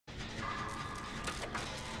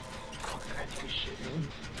shit.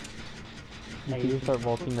 You can just start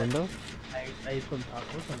vaulting windows? I ate some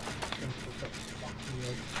tacos and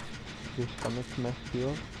Your stomach's messed you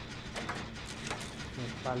up?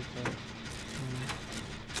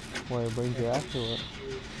 Why, it brings your ass or what?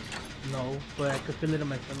 No, but I could feel it in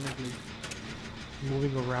my stomach, like,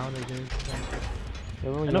 moving around again.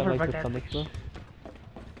 Remember when I you know had for a like fact the I stomach had flu?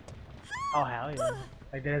 Oh hell yeah!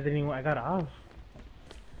 Like that didn't even. I got off.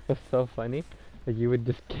 That's so funny. Like you would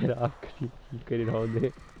just get off because you couldn't hold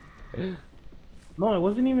it. No, it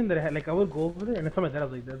wasn't even that I had. Like I would go over there and I told my dad I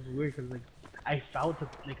was like, "That's weird," because like I felt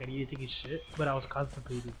like I needed to take a shit, but I was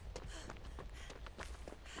constipated.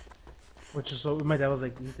 Which is so. My dad was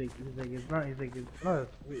like, he's like, it's not. He's like, it's not.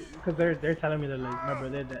 Because they're telling me that like my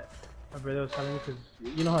brother was telling me because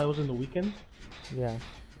you know how it was in the weekend. Yeah.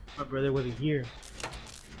 My brother wasn't here.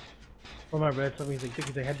 Well, my brother told me he's like,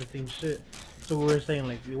 because they had the same shit. So we were saying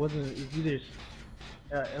like it wasn't. It's either.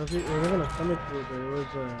 It wasn't a stomach flu, but it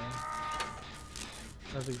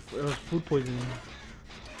was it was food poisoning.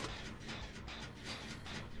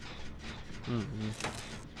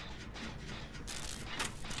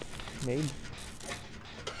 Maybe.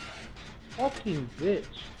 Fucking bitch.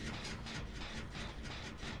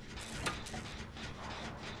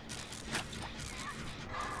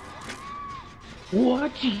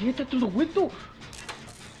 What? You hit that through the window?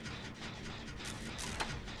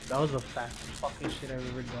 That was the fastest fucking shit I've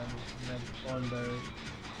ever done. And I'm so embarrassed.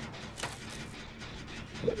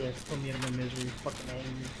 Yeah, it's put me in my misery. Fucking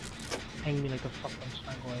hang me like a fucking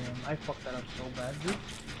strangle I am. I fucked that up so bad, dude.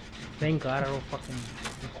 Thank God I don't fucking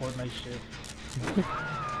record my shit.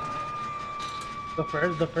 the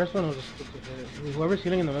first one was a stupid hit. Whoever's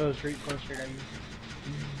healing in the middle of the street going straight at you.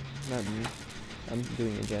 Not me. I'm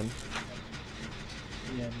doing it again.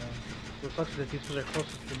 Yeah, no. What sucks is that these are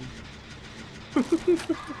closest to me.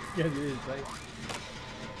 Yeah, it is, right?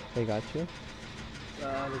 They got you?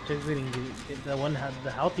 The chick's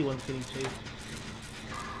the healthy one's getting chased.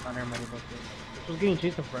 Oh, never mind about this. This was getting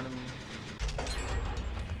chased in front of me.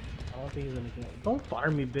 I don't think he's gonna get. Don't fire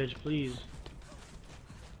me, bitch, please.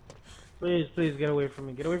 Please, please get away from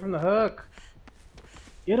me. Get away from the hook.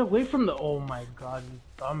 Get away from the. Oh my god, you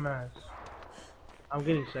dumbass. I'm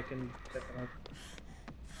getting second hook.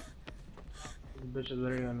 This bitch is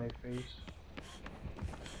literally on my face.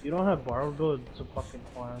 You don't have borrowed though, it's a fucking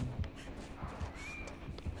farm.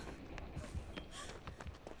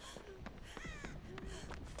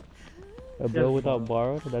 A blow without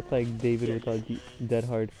borrowed? That's like David without dead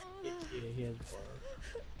hard. Yeah, he has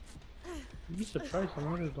borrowed. You'd be surprised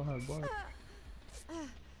some others don't have borrowed.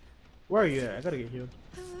 Where are you at? I gotta get healed.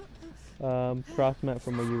 Cross mat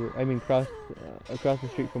from where you were. I mean, across the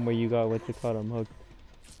street from where you got what's it called? I'm hooked.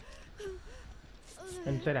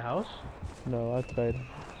 Inside a house? No, outside.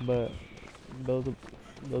 But those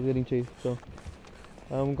getting chased. So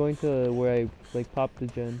I'm going to where I like popped the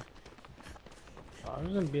gen. Oh, I'm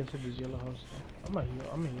just gonna be inside this yellow house. I'm a heal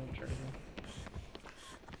trader.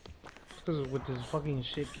 Because with this fucking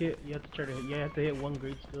shit kit, you have to hit one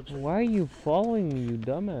great skill check. Why are you following me, you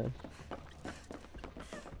dumbass?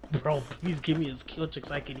 Bro, please give me a skill check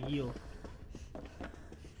so I can heal.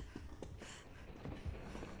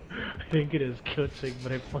 I didn't get a skill check,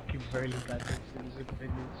 but I fucking barely got this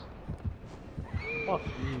independence. Fuck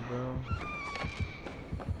me, bro.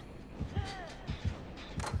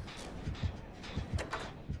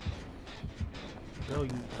 Bro,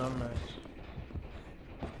 you dumbass.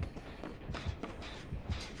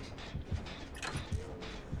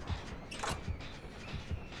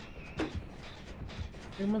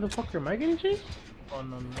 Hey motherfucker, am I getting chased? Oh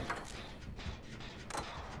no.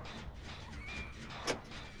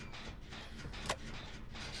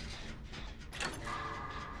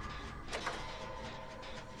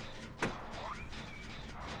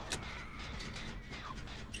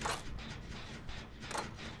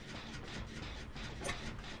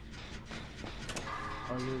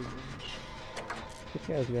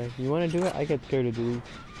 Yes, guys. You want to do it? I get scared to do it.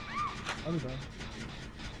 I'm done.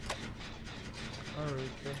 Alright,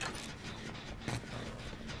 okay.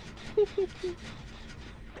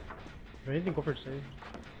 If anything, go for save.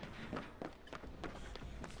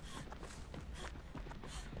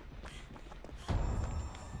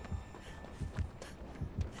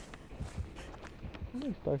 I'm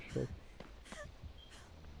like starstruck.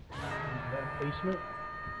 That basement?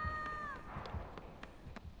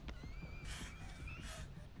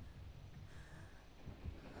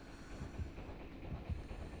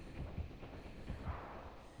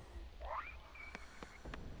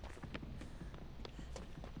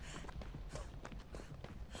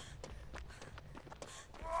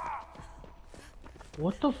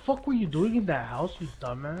 What the fuck were you doing in that house, you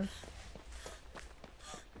dumbass?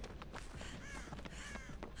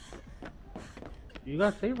 You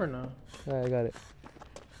got save or no? Alright, I got it.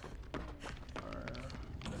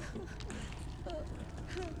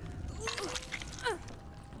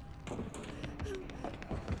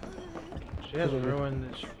 She has ruined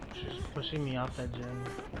this. She's pushing me off that gen.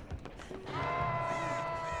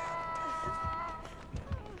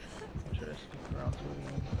 Try to stick around to it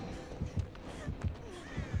again.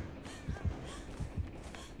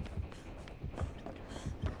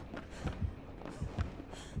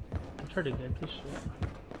 I'm trying to get this shit.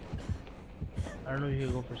 I don't know if you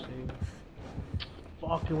can go for save.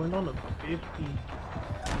 Fuck, it went on to 50.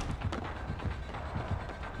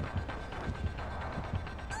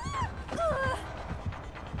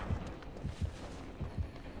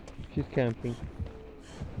 She's camping.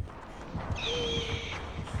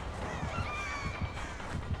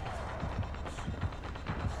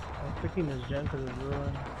 I'm picking this gen because it's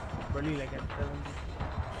ruined. Barely like at 70.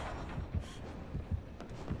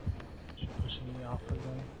 She's pushing me off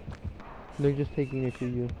again. They're just taking it to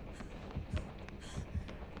you.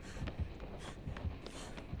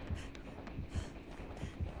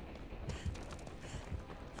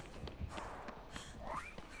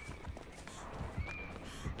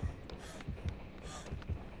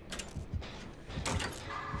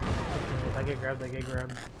 If I get grabbed, I get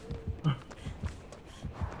grabbed.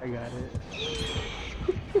 I got it.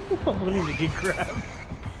 I'm willing to get grabbed.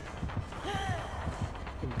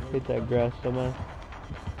 Hit that grass, dumbass.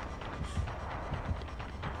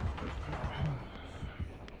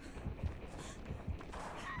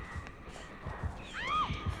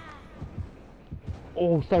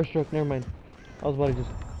 Oh, Starstruck, never mind. I was about to just...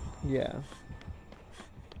 Yeah.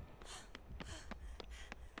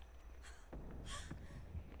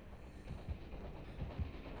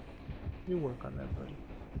 You work on that, buddy.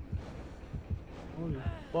 Holy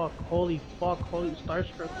fuck, holy fuck, holy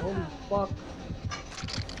Starstruck, holy fuck.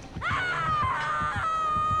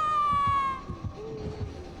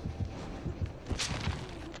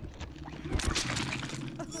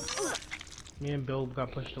 Me and Bill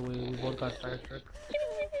got pushed away, we both got Starstruck.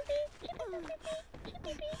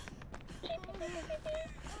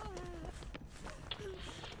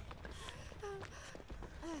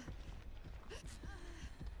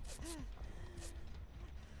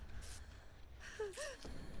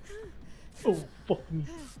 Oh, fuck me.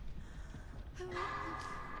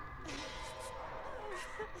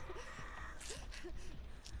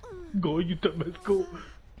 Go, you dumbass, go.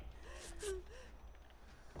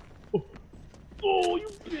 Oh, oh you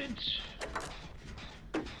bitch.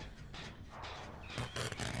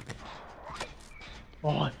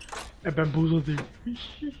 Oh, I bamboozled him.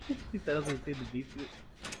 He said I was gonna say the decent.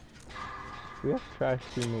 We have trash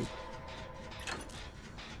teammates.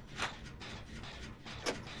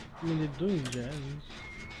 I mean, they're doing gens.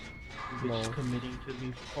 They're just committing to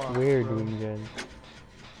be fucked. We're bro. doing gens.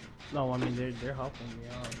 No, I mean they're helping me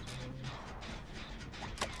out.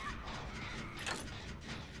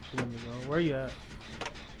 So let me go. Where are you at?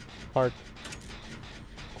 Park.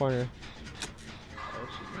 Corner. Oh,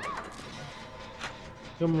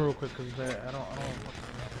 give me real quick, cause I don't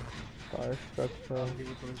fucking Starstruck, I don't give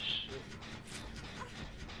a shit.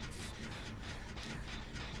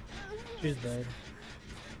 She's dead.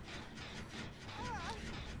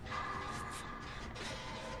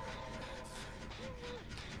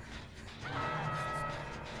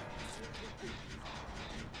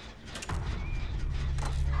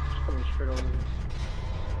 Coming straight over here.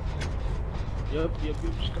 Yep,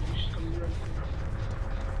 she's coming right.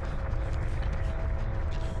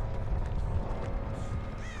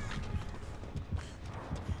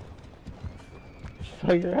 She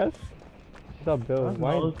saw your ass? She saw Bill.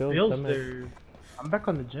 Why is Bill Bill's dumbass? there? I'm back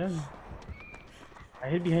on the gen. I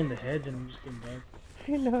hid behind the hedge and I'm just getting back.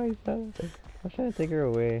 I know, I saw it. I was trying to take her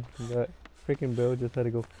away, but freaking Bill just had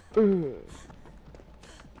to go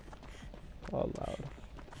all loud.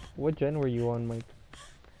 What gen were you on, Mike?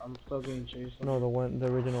 I'm still getting chased. No, the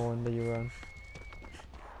original one that you were on.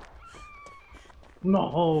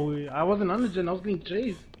 No, I wasn't on the gen. I was getting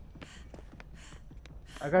chased.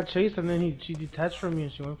 I got chased and then she detached from me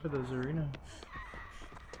and she went for the Zarina.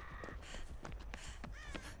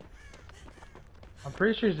 I'm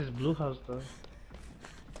pretty sure it's this blue house though.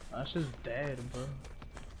 That's just dead, bro.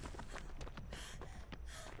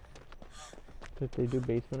 Did they do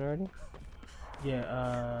basement already?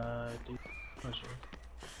 Yeah, not sure.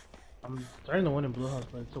 I'm starting the one in blue house,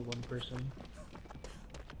 but it's a one person.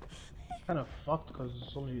 Kind of fucked because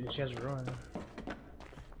it's only she has ruin.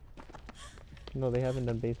 No, they haven't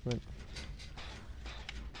done basement.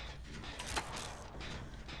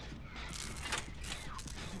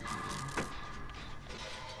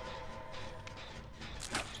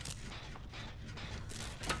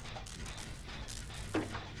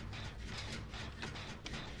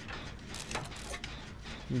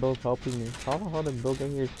 Bill's helping me. How the hell did Bill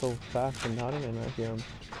get here so fast and how did I not hear him?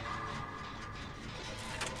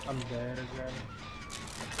 I'm dead again.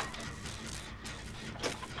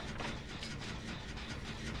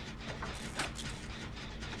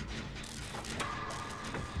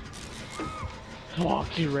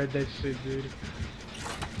 Fuck, you read that shit, dude.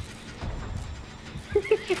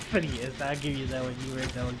 But yes, I'll give you that one. You read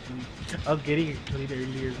that one too. I was getting it clean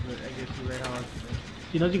earlier, but I guess you read how I was.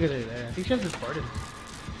 She knows you guys are there. I think she has this pardon.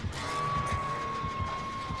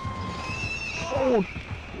 Oh!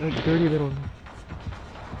 That dirty little...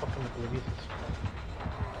 Fucking oblivious.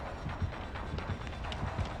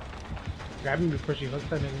 Grab him before she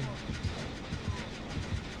hooks at him.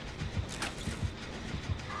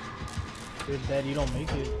 If you're dead, you don't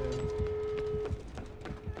make it. Then.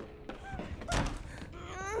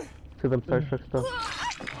 To them Starstruck stuff.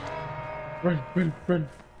 Run, run, run.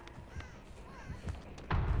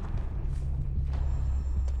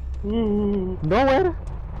 Ooh. Nowhere!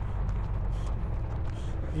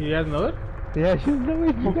 You guys know it? Yeah, she's nowhere.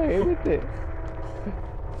 You got hit with it.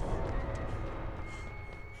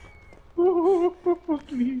 Ooh,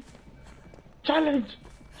 please. Challenge!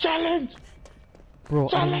 Challenge! Bro,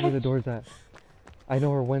 Challenge! I know where the door's at. I know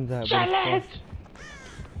where Wen's at. Challenge!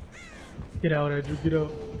 Get out, Andrew, get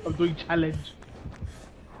out. I'm doing challenge.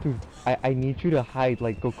 Dude, I need you to hide,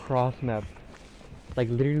 like go cross map. Like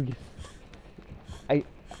literally.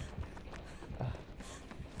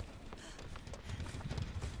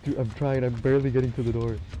 Dude, I'm trying, I'm barely getting to the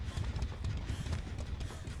door.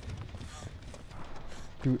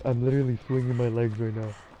 Dude, I'm literally swinging my legs right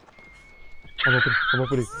now. I'm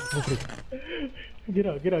opening. Get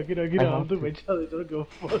out, get out, get out, get out. I'm doing my challenge, I don't go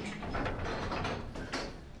fuck.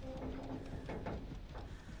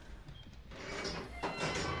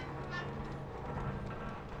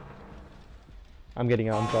 I'm getting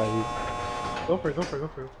out, I'm sorry. Go for it, go for it, go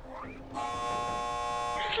for it.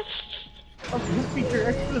 I'm looping here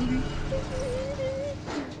actually.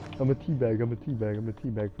 I'm a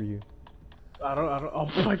teabag for you.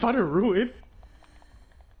 I found a ruin.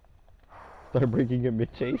 Start breaking it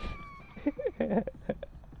mid-chase.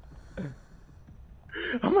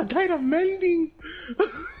 I'm a died of mending.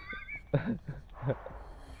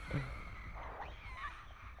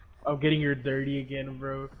 I'm getting your dirty again,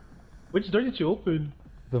 bro. Which door did you open?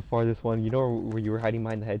 The farthest one. You know where you were hiding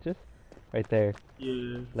behind the hedges? Right there.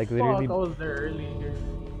 Yeah. Like literally. Fuck, I was there earlier.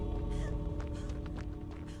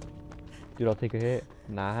 Dude, I'll take a hit.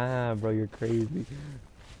 Nah, bro, you're crazy.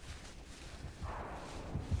 I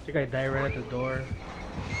think I died right at the door.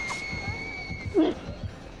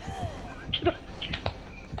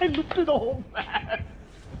 I looked at the whole map.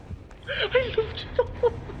 I looked at the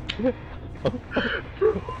whole map.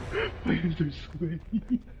 Bro, my hands are sweaty.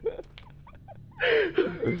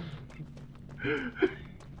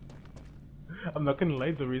 I'm not gonna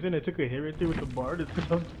lie, the reason I took a hit right there with the bar is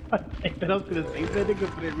because I thought I was gonna save that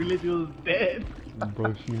nigga, but I realized he was dead.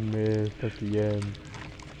 Bro, she missed at the end.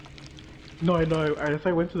 No, I know. I guess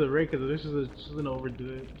I went to the rig because she's gonna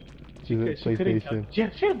overdo it. She's at PlayStation. Yeah,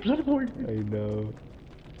 she had Bloodborne. I know.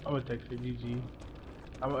 I'm gonna text her, GG.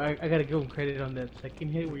 I gotta give him credit on that second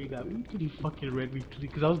hit where you got me. He fucking read me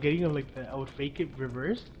because I was getting him like that. I would fake it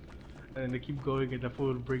reversed, and then they keep going, and that fool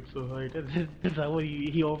would break so hard. And that's how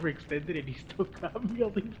he overextended and he still got me. I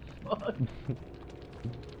was like, fuck.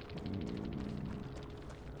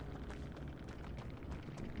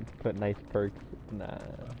 Put nice perks. Nah.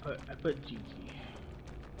 I put GG.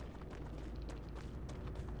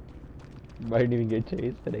 I didn't even get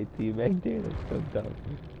chased and I teabagged there. That's so dumb.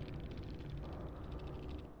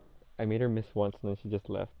 I made her miss once and then she just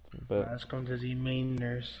left. But That's because he main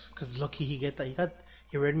nurse. Cause lucky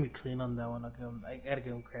he read me clean on that one. I gotta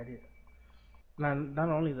give him credit. Not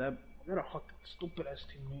only that, I got a fucking stupid ass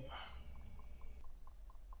teammate.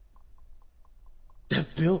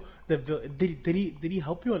 That Bill, did he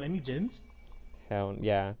help you on any gens? hell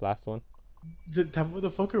yeah, last one. That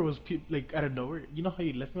motherfucker was like out of nowhere. You know how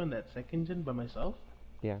you left me on that second gen by myself?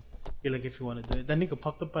 Yeah. You're like, if you want to do it. That nigga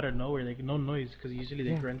popped up out of nowhere, like no noise, cause usually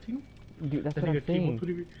they're grunting. Dude, that's That what I'm nigga came saying. up to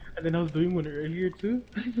me, and then I was doing one earlier too.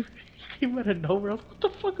 He came out of nowhere. I was like, what the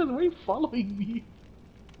fuck is why are you following me?